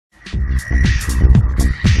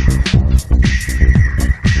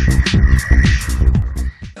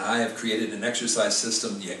I have created an exercise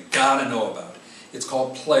system you gotta know about. It's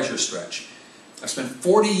called Pleasure Stretch. I've spent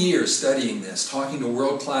 40 years studying this, talking to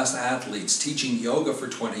world-class athletes, teaching yoga for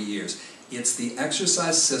 20 years. It's the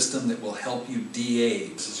exercise system that will help you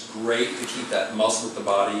de-age. It's great to keep that muscle of the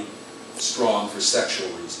body strong for sexual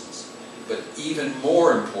reasons. But even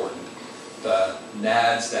more important, the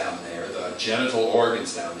nads down there, the genital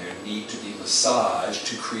organs down there, need to be massaged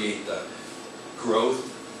to create the growth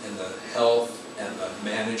and the health and the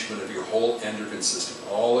management of your whole endocrine system.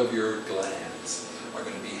 All of your glands are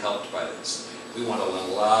going to be helped by this. We want a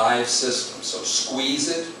live system, so squeeze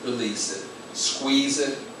it, release it, squeeze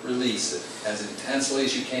it, release it, as intensely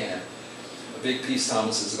as you can. A big piece,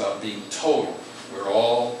 Thomas, is about being total. We're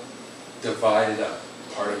all divided up.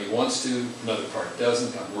 Part of me wants to, another part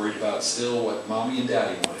doesn't. I'm worried about still what Mommy and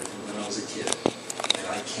Daddy wanted when I was a kid. And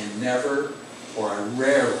I can never, or I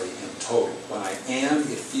rarely am total. When I am,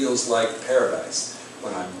 it feels like paradise.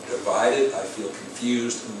 When I'm divided, I feel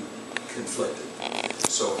confused and conflicted.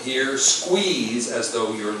 So here, squeeze as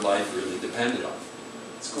though your life really depended on it.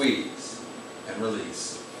 Squeeze and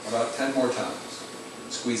release. About 10 more times.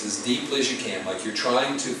 Squeeze as deeply as you can, like you're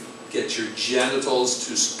trying to get your genitals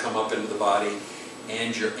to come up into the body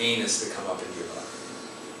and your anus to come up into your body.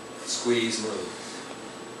 Squeeze and release.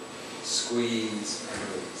 Squeeze and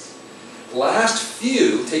release. Last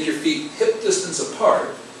few, take your feet hip distance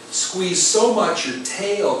apart. Squeeze so much your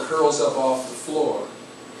tail curls up off the floor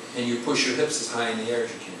and you push your hips as high in the air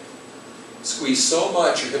as you can. Squeeze so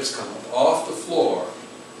much your hips come up off the floor.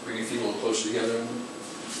 Bring your feet a little closer together.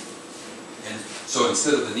 And so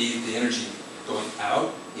instead of the energy going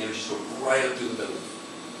out, the energy is going right up through the middle.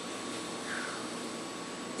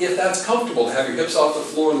 If that's comfortable to have your hips off the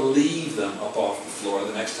floor, leave them up off the floor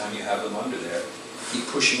the next time you have them under there. Keep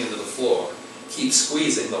pushing into the floor. Keep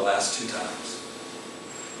squeezing the last 2 times.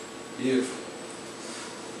 Beautiful.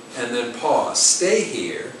 And then pause. Stay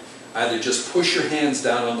here. Either just push your hands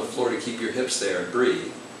down on the floor to keep your hips there and breathe,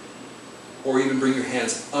 or even bring your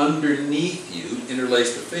hands underneath you,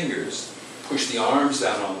 interlace the fingers, push the arms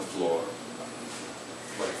down on the floor,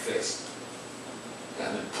 like this.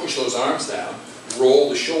 And then push those arms down, roll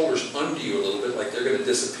the shoulders under you a little bit like they're going to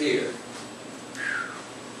disappear.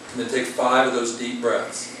 And then take 5 of those deep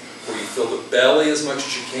breaths, where you fill the belly as much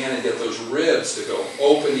as you can and get those ribs to go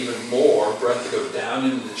open even more, breath to go down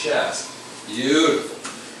into the chest. Beautiful.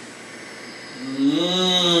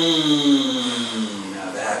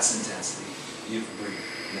 Now that's intensity. Beautiful breathing.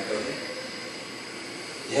 Isn't that okay?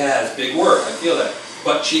 Yeah, it's big work. I feel that.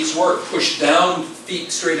 Butt cheeks work. Push down,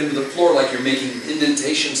 feet straight into the floor like you're making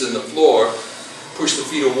indentations in the floor. Push the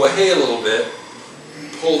feet away a little bit.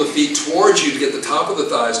 Pull the feet towards you to get the top of the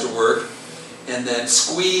thighs to work. And then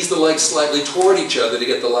squeeze the legs slightly toward each other to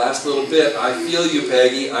get the last little bit. I feel you,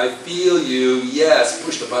 Peggy. I feel you. Yes.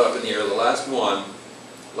 Push the butt up in the air. The last 1.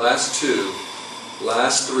 Last 2.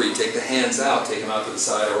 Last 3. Take the hands out. Take them out to the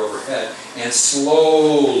side or overhead. And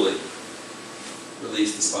slowly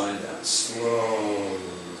release the spine down. Slowly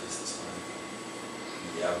release the spine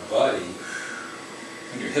down. Yeah, buddy.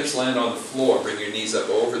 When your hips land on the floor, bring your knees up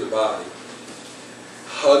over the body.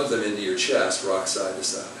 Hug them into your chest. Rock side to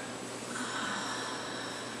side.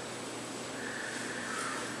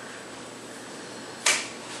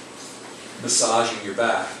 Massaging your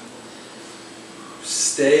back.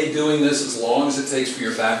 Stay doing this as long as it takes for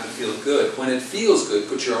your back to feel good. When it feels good,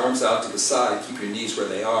 put your arms out to the side, keep your knees where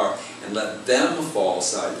they are, and let them fall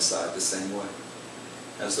side to side the same way.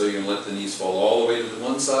 As though you're going to let the knees fall all the way to the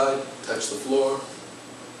one side, touch the floor,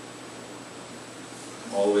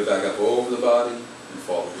 all the way back up over the body, and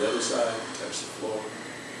fall to the other side, touch the floor.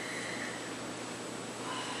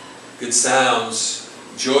 Good sounds.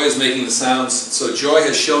 Joy is making the sounds. So Joy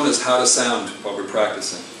has shown us how to sound while we're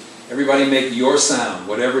practicing. Everybody make your sound,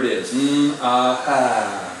 whatever it is.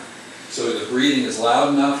 Ah. So the breathing is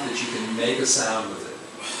loud enough that you can make a sound with it.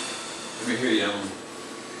 Let me hear you, Emily.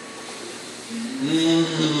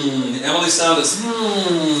 Emily's sound is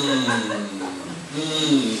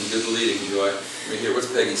Good leading, Joy. Let me hear, what's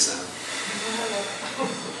Peggy's sound?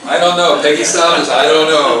 I don't know. Peggy's sound is I don't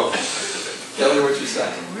know. Tell her what you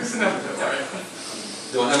sound.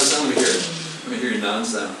 Don't have a sound, let me hear it. Let me hear your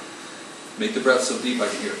non-sound. Make the breath so deep I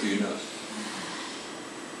can hear it through your nose.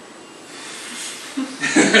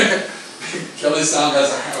 Kelly's sound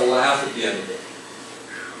has a laugh at the end of it.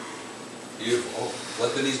 Beautiful. Oh,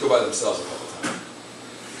 let the knees go by themselves a couple times.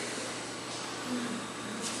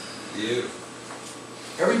 Beautiful.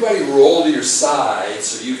 Everybody roll to your side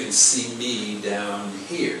so you can see me down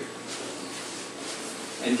here.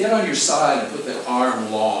 And get on your side and put the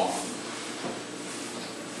arm long.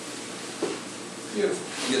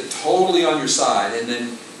 Beautiful. You get totally on your side, and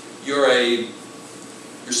then you're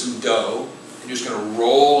some dough, and you're just going to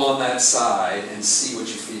roll on that side and see what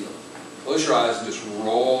you feel. Close your eyes and just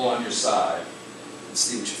roll on your side and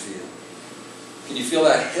see what you feel. Can you feel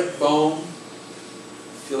that hip bone?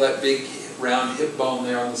 Feel that big round hip bone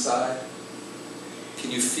there on the side?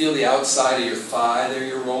 Can you feel the outside of your thigh there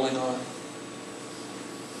you're rolling on?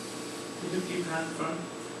 Can you keep hand front?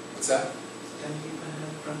 What's that? Can you keep a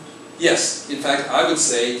hand front? Yes. In fact, I would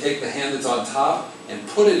say take the hand that's on top and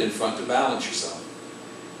put it in front to balance yourself.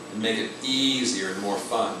 And make it easier and more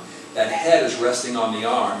fun. That head is resting on the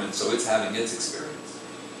arm, and so it's having its experience.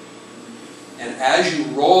 And as you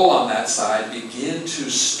roll on that side, begin to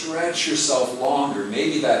stretch yourself longer.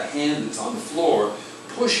 Maybe that hand that's on the floor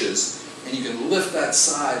pushes, and you can lift that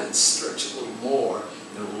side and stretch it a little more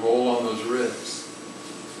and roll on those ribs.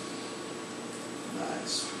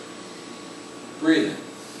 Nice. Breathing.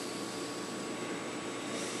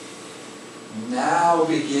 Now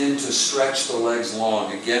begin to stretch the legs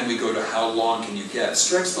long. Again, we go to how long can you get.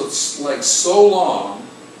 Stretch the legs so long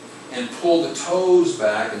and pull the toes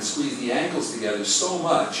back and squeeze the ankles together so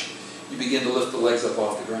much you begin to lift the legs up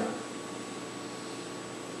off the ground.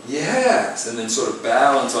 Yes, and then sort of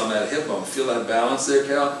balance on that hip bone. Feel that balance there,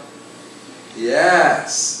 Cal?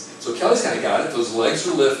 Yes. So Kelly's kind of got it. Those legs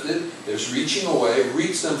are lifted. There's reaching away.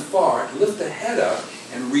 Reach them far. Lift the head up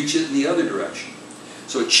and reach it in the other direction.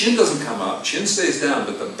 So chin doesn't come up, chin stays down,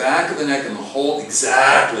 but the back of the neck and the whole,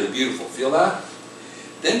 exactly, beautiful. Feel that?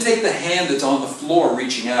 Then take the hand that's on the floor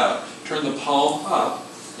reaching out, turn the palm up,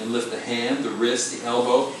 and lift the hand, the wrist, the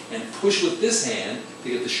elbow, and push with this hand to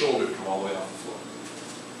get the shoulder to come all the way off the floor.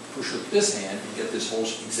 Push with this hand and get this whole,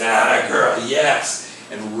 exact girl, yes.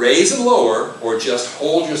 And raise and lower, or just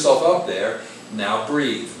hold yourself up there. Now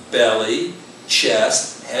breathe. Belly,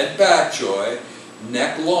 chest, head back, Joy,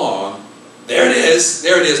 neck long. There it is.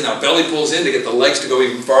 There it is. Now belly pulls in to get the legs to go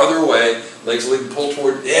even farther away. Legs will even pull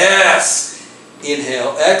toward. Yes!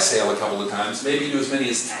 Inhale, exhale a couple of times. Maybe do as many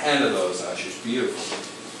as 10 of those, Ashish. Beautiful.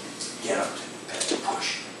 Get up.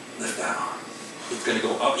 Push. Lift that arm. It's going to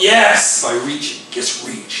go up. Yes! By reaching. Just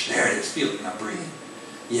reach. There it is. Feel it. Now breathe.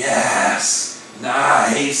 Yes!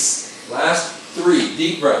 Nice. Last 3.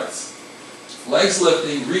 Deep breaths. Legs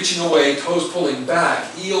lifting, reaching away, toes pulling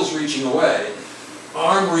back, heels reaching away,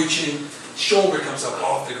 arm reaching, shoulder comes up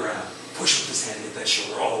off the ground. Push with this hand to get that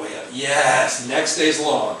shoulder all the way up. Yes, neck stays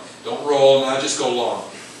long. Don't roll, now just go long.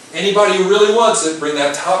 Anybody who really wants it, bring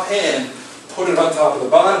that top hand, put it on top of the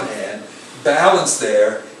bottom hand, balance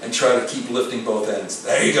there, and try to keep lifting both ends.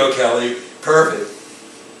 There you go, Kelly. Perfect.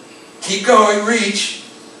 Keep going, reach,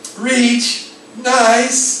 reach,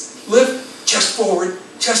 nice. Lift, chest forward,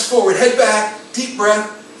 head back, deep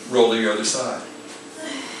breath, roll to your other side.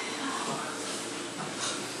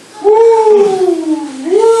 Woo!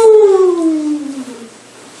 Woo!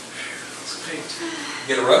 That's great.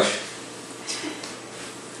 Get a rush?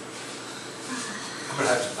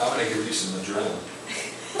 I'm gonna give you some adrenaline.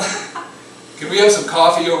 Can we have some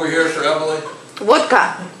coffee over here for Emily?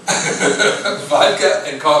 Vodka. Vodka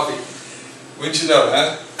and coffee. Wouldn't you know,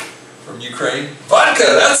 huh? From Ukraine. Vodka,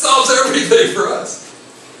 that solves everything for us.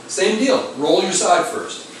 Same deal. Roll your side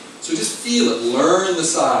first. So just feel it. Learn the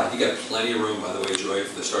side. You got plenty of room, by the way, Joy,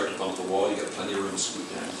 if they start to bump the wall. You got plenty of room to scoot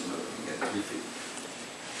down. You got 3 feet.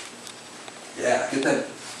 Yeah,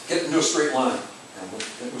 get into a straight line.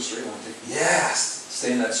 Get into a straight line. Yes.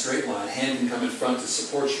 Stay in that straight line. Hand can come in front to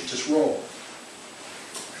support you. Just roll.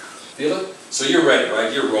 Feel it? So you're ready,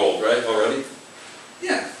 right? You're rolled, right? Already?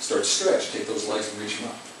 Yeah. Start to stretch. Take those legs and reach them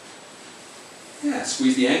up. Yeah,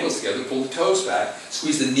 squeeze the ankles together, pull the toes back,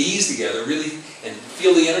 squeeze the knees together, really, and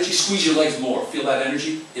feel the energy. Squeeze your legs more. Feel that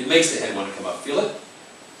energy? It makes the head want to come up. Feel it?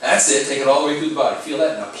 That's it. Take it all the way through the body. Feel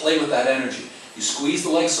that? Now play with that energy. You squeeze the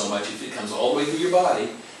legs so much, if it comes all the way through your body,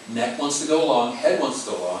 neck wants to go long, head wants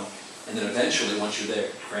to go long, and then eventually, once you're there,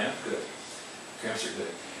 cramp? Good. Cramps are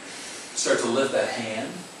good. Start to lift that hand,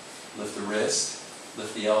 lift the wrist,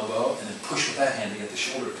 lift the elbow, and then push with that hand to get the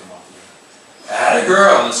shoulder to come off. Atta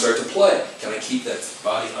girl, and start to play. Can I keep that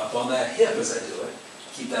body up on that hip as I do it?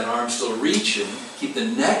 Keep that arm still reaching, keep the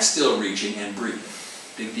neck still reaching, and breathe.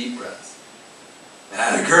 Big deep breaths.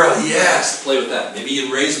 Atta girl, yes! Play with that. Maybe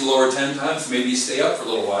you raise and lower 10 times, maybe you stay up for a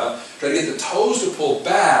little while. Try to get the toes to pull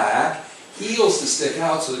back, heels to stick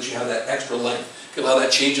out so that you have that extra length. Feel how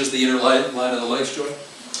that changes the inner line of the legs, Joy?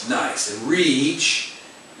 Nice. And reach.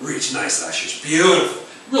 Reach, nice, Ashish. Beautiful.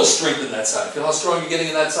 Real strength in that side. Feel how strong you're getting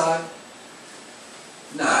in that side?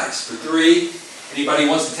 Nice. For 3, anybody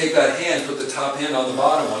wants to take that hand, put the top hand on the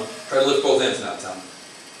bottom one, try to lift both ends now, Tom.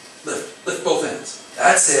 Lift both ends.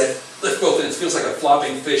 That's it. Lift both ends. Feels like a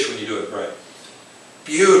flopping fish when you do it right.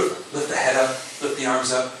 Beautiful. Lift the head up, lift the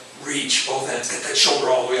arms up, reach both ends. Get that shoulder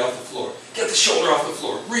all the way off the floor. Get the shoulder off the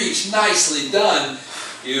floor. Reach. Nicely done.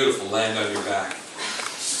 Beautiful. Land on your back.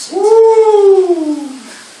 Woo!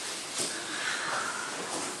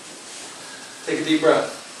 Take a deep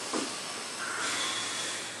breath.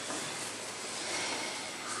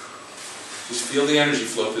 Just feel the energy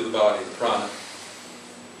flow through the body, the prana.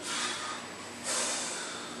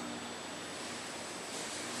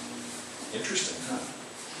 Interesting, huh?